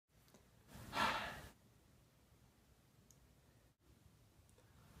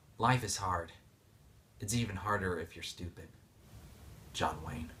Life is hard. It's even harder if you're stupid. John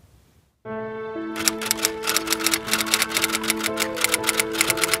Wayne.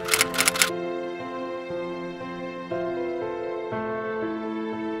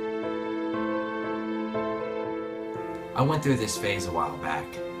 I went through this phase a while back.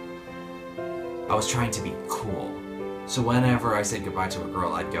 I was trying to be cool. So whenever I said goodbye to a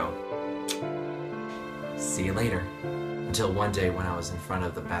girl, I'd go, "See you later." Until one day when I was in front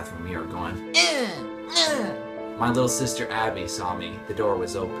of the bathroom mirror going, my little sister Abby saw me. The door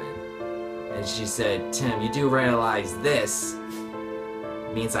was open. And she said, "Tim, you do realize this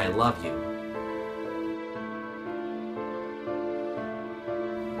means I love you."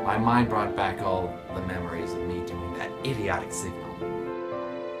 My mind brought back all the memories of me doing that idiotic signal.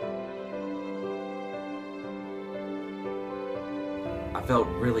 I felt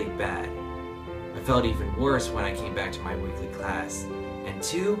really bad. I felt even worse when I came back to my weekly class, and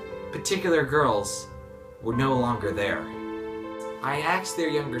two particular girls were no longer there. I asked their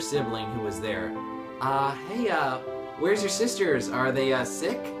younger sibling who was there, hey, where's your sisters? Are they,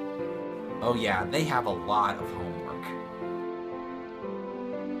 sick? Oh yeah, they have a lot of homework.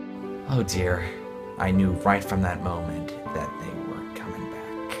 Oh dear, I knew right from that moment that they weren't coming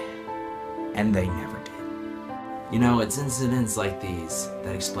back. And they never did. You know, it's incidents like these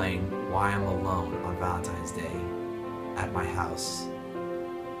that explain why I'm alone on Valentine's Day at my house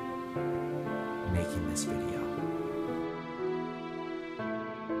making this video.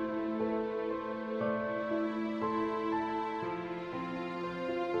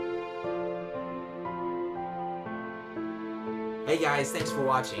 Hey guys, thanks for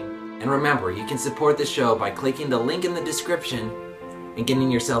watching. And remember, you can support the show by clicking the link in the description and getting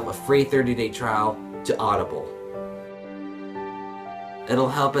yourself a free 30-day trial to Audible. It'll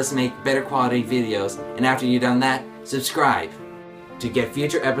help us make better quality videos, and after you've done that, subscribe to get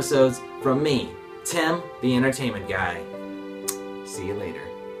future episodes from me, Tim, the Entertainment Guy. See you later.